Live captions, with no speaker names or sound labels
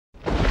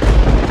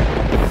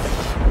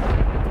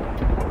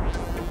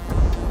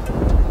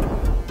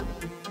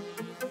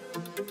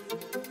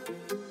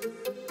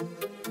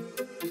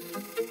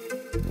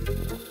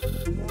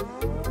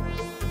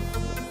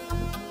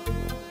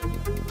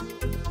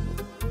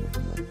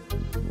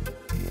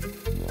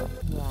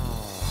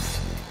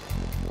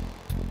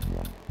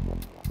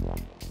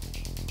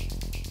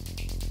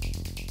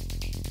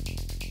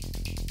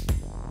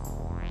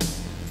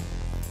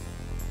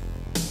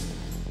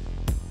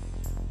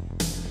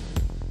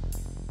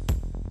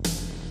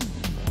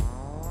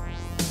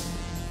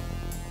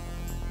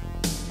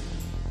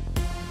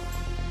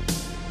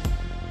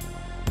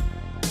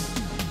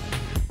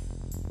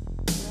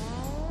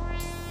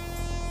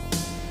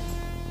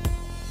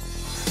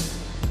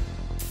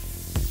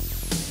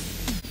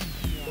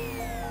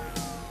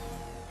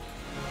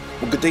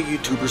Good day,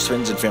 YouTubers,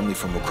 friends, and family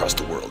from across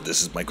the world.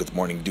 This is Mike with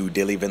Morning Dew,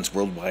 Daily Events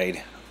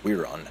Worldwide.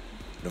 We're on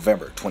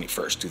November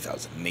 21st,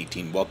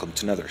 2018. Welcome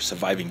to another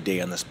surviving day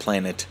on this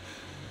planet.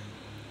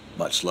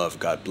 Much love,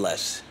 God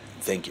bless,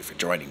 and thank you for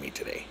joining me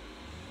today.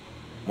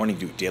 Morning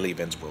Dew, Daily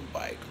Events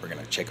Worldwide. We're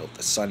going to check out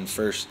the sun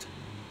first.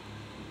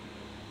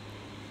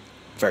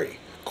 Very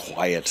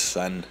quiet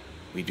sun.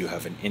 We do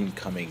have an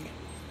incoming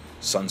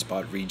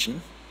sunspot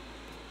region.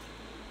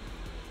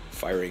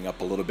 Firing up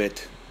a little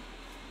bit.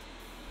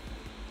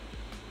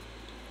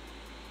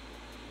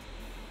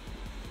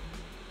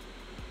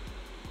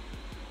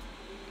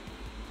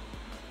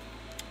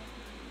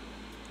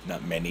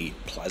 Not many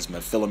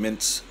plasma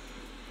filaments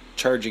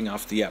charging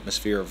off the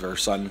atmosphere of our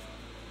sun.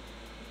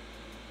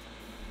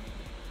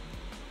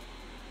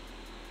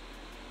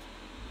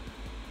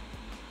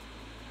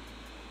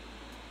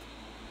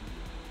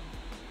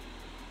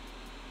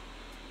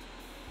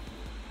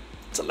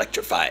 It's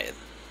electrifying.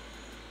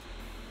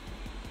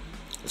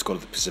 Let's go to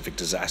the Pacific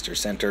Disaster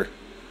Center.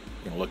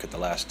 We're going to look at the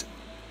last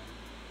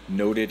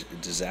noted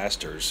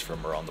disasters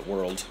from around the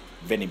world.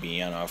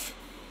 Venezuela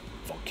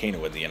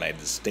volcano in the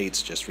United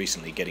States, just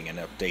recently getting an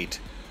update.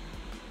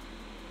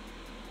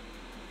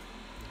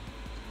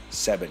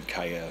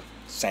 Sabankaya,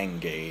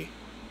 Sangay.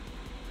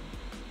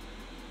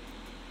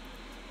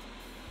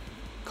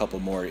 A couple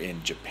more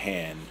in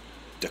Japan.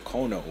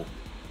 Dakono,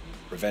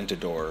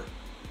 Reventador,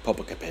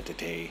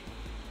 Popocatépetl,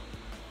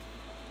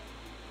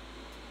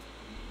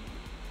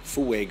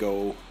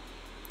 Fuego.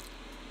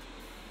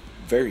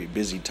 Very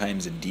busy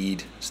times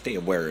indeed. Stay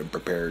aware and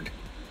prepared.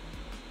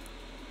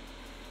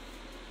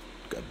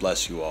 God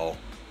bless you all.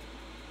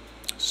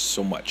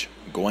 So much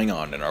going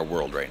on in our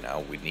world right now.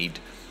 We need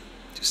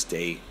to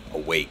stay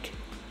awake.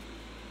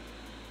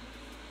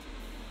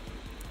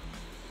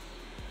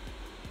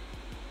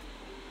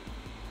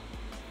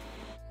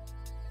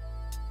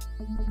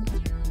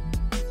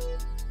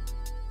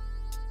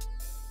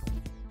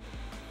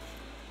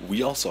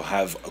 We also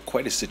have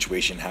quite a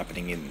situation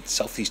happening in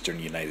southeastern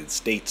United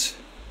States,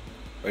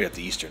 right at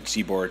the eastern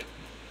seaboard.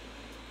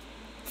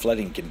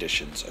 Flooding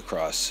conditions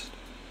across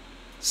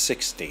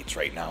 6 states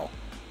right now.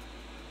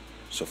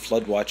 So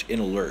flood watch in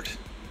alert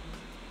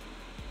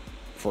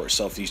for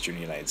southeastern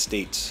United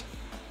States.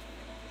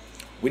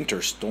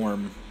 Winter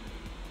storm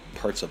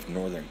parts of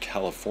northern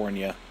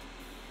California.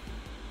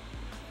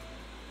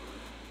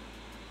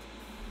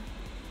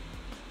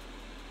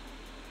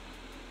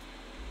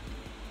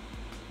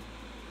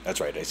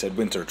 That's right, I said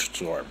winter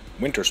storm.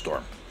 Winter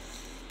storm,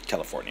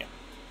 California.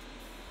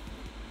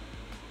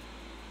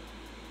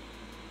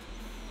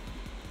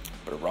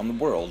 But around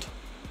the world,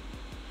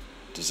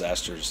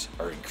 disasters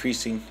are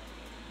increasing.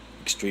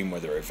 Extreme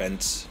weather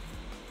events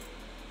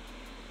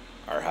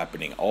are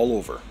happening all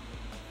over.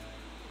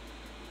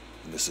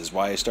 And this is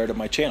why I started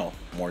my channel,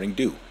 Morning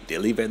Dew,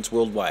 Daily Events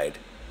Worldwide,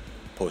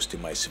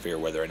 posting my severe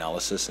weather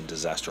analysis and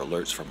disaster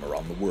alerts from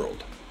around the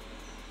world.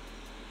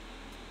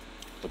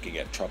 Looking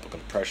at Tropical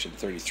Depression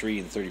 33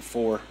 and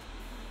 34.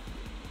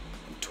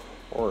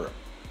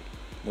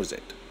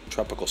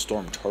 Tropical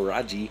Storm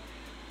Toraji.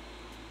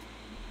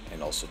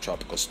 And also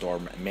Tropical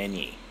Storm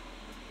Mani.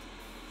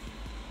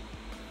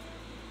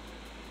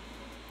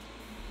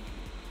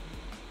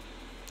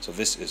 So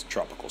this is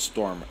Tropical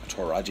Storm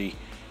Toraji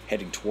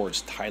heading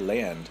towards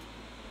Thailand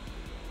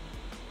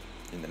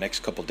in the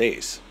next couple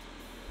days.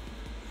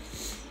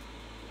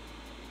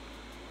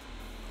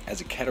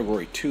 As a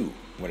Category 2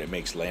 when it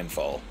makes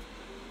landfall.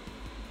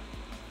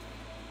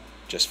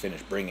 Just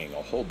finished bringing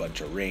a whole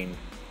bunch of rain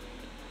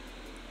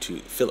to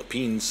the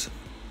Philippines.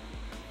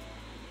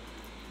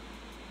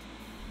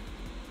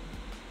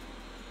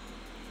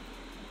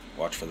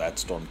 Watch for that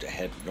storm to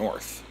head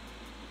north.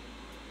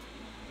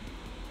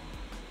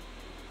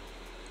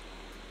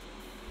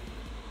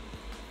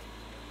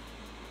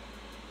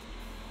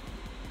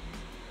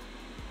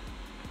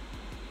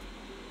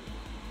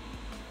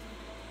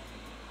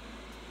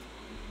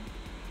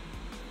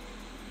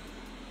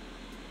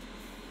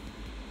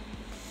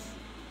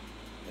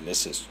 And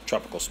this is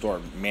Tropical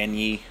Storm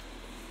Mani.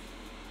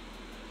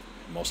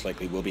 Most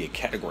likely will be a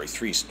Category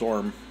 3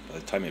 storm by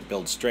the time it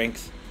builds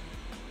strength.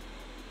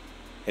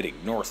 Heading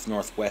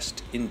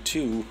north-northwest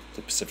into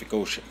the Pacific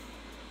Ocean.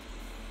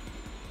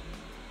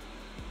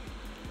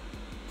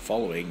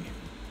 Following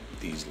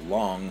these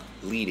long,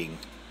 leading,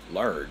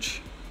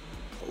 large,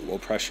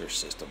 low-pressure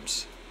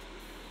systems.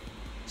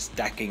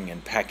 Stacking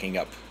and packing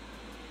up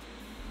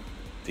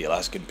the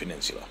Alaskan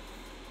Peninsula.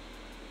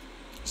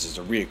 This is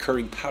a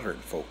reoccurring pattern,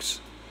 folks.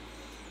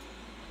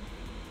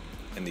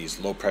 And these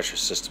low-pressure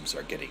systems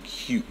are getting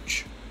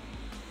huge.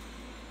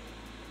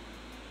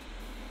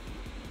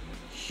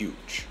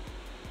 Huge.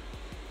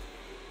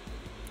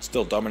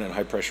 Still dominant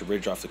high-pressure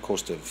ridge off the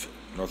coast of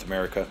North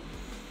America.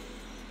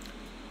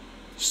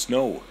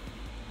 Snow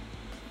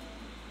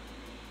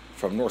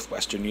from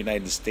northwestern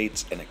United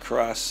States and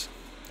across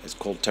as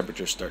cold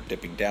temperatures start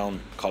dipping down.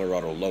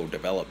 Colorado low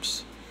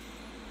develops.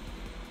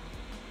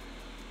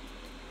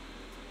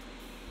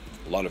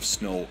 A lot of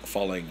snow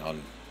falling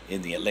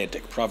in the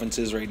Atlantic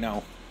provinces right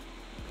now.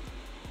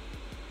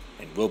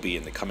 and will be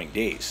in the coming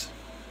days.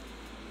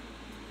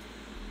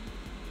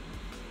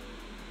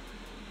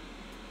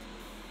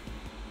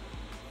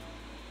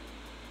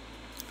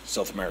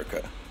 South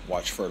America,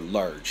 watch for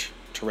large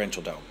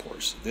torrential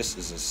downpours. This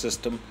is a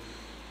system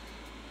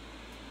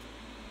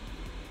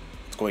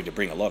that's going to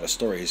bring a lot of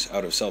stories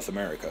out of South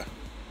America.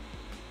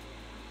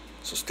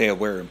 So stay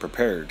aware and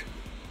prepared.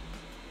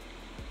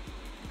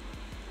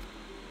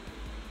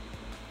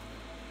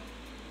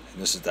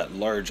 And this is that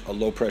large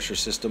low pressure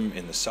system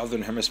in the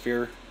southern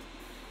hemisphere.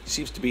 It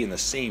seems to be in the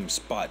same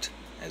spot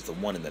as the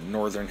one in the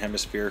northern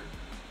hemisphere.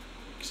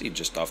 You can see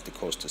just off the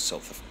coast of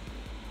South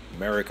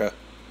America.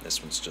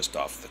 This one's just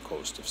off the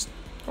coast of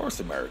North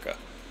America.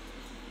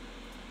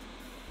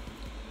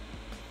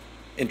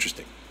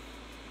 Interesting.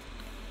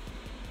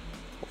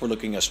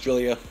 Overlooking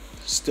Australia,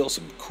 still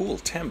some cool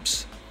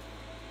temps.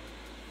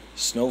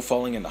 Snow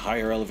falling in the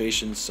higher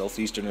elevations,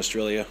 southeastern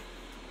Australia.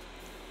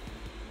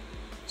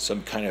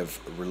 Some kind of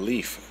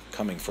relief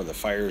coming for the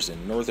fires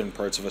in northern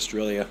parts of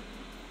Australia.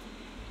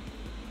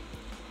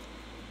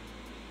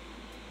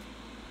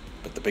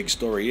 But the big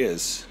story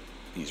is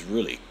these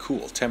really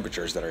cool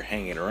temperatures that are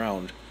hanging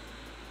around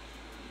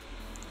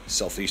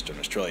southeastern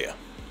Australia.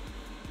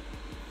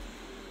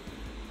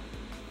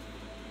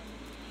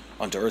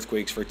 On to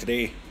earthquakes for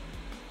today.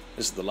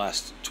 This is the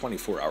last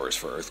 24 hours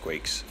for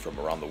earthquakes from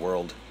around the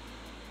world.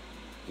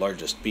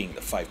 Largest being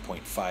the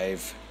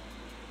 5.5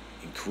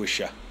 in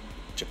Kuisha,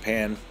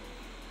 Japan.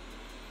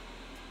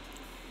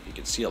 You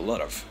can see a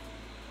lot of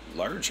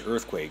large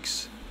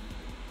earthquakes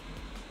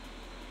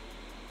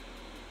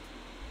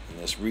in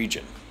this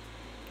region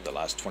in the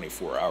last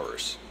 24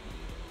 hours.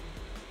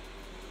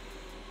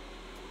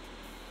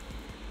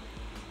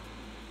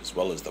 As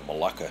well as the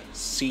Malacca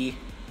Sea,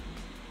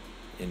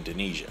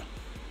 Indonesia,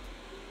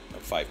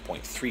 at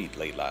 5.3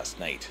 late last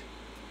night.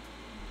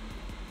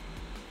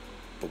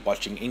 But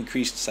watching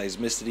increased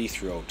seismicity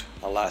throughout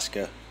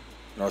Alaska,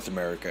 North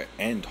America,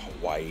 and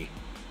Hawaii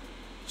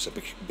is a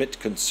bit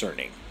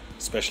concerning,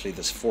 especially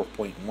this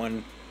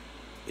 4.1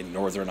 in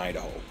northern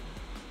Idaho.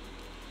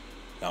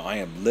 Now I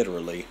am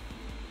literally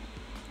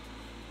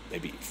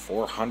maybe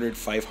 400,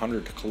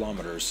 500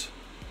 kilometers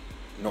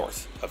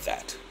north of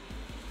that.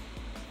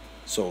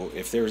 So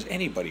if there's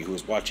anybody who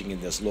is watching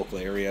in this local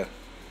area,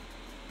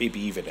 maybe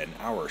even an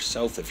hour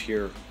south of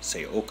here,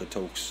 say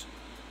Okotoks,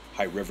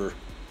 High River,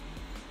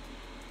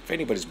 if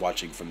anybody's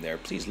watching from there,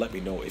 please let me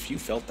know if you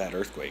felt that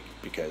earthquake,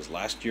 because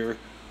last year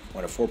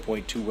when a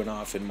 4.2 went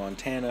off in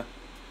Montana,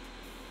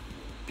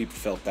 people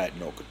felt that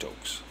in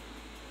Okotoks.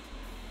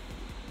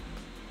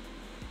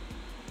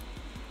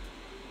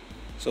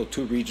 So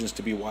 2 regions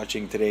to be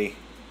watching today,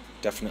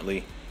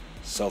 definitely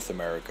South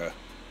America,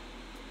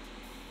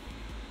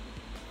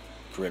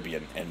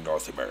 Caribbean, and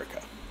North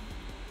America.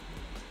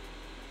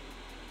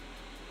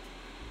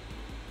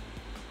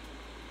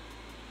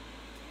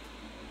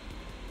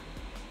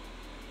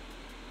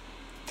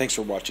 Thanks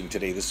for watching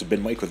today. This has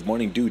been Mike with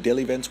Morning Dew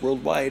Daily Events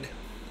Worldwide.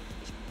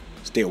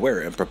 Stay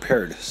aware and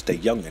prepared, stay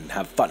young and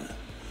have fun,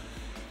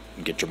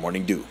 and get your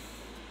morning dew.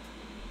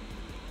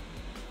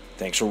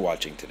 Thanks for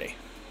watching today.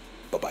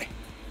 Bye-bye.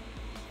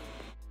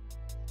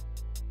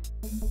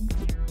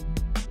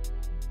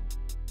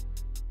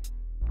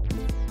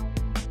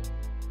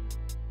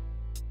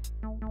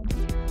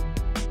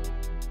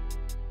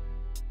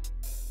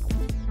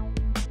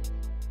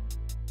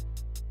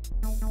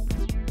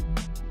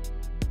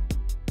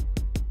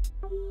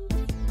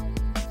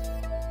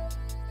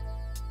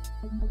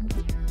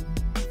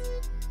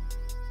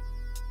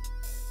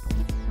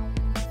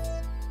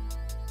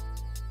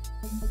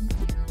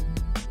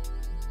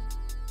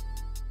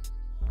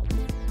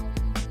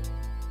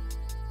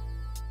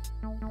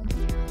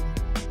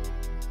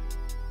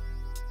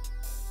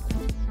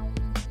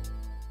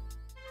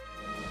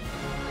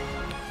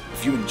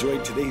 If you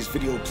enjoyed today's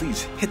video,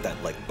 please hit that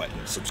like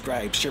button,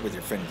 subscribe, share with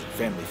your friends and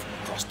family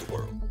from across the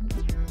world.